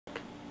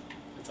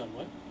on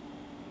what?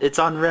 It's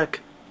on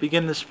rec.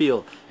 Begin the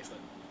spiel.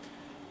 Excellent.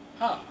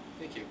 Ah,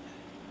 thank you.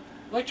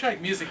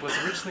 Electronic music was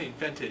originally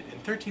invented in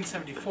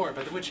 1374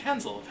 by the witch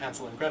Hansel of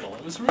Hansel and Gretel.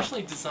 It was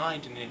originally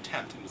designed in an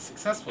attempt, and a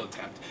successful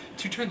attempt,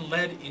 to turn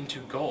lead into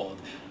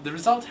gold. The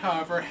result,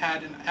 however,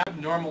 had an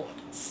abnormal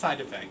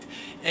side effect.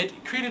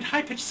 It created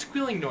high-pitched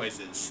squealing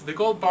noises. The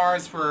gold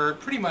bars were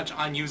pretty much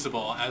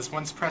unusable, as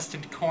once pressed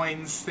into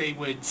coins, they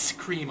would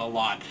scream a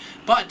lot.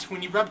 But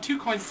when you rub two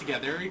coins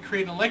together, it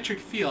created an electric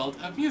field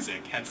of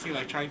music, hence the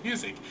electronic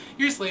music.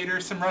 Years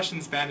later, some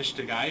Russians banished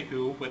a guy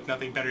who, with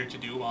nothing better to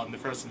do while in the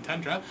frozen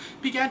tundra,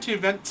 began to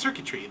invent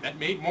circuitry that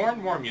made more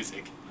and more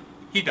music.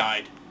 He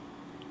died.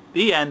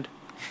 The end.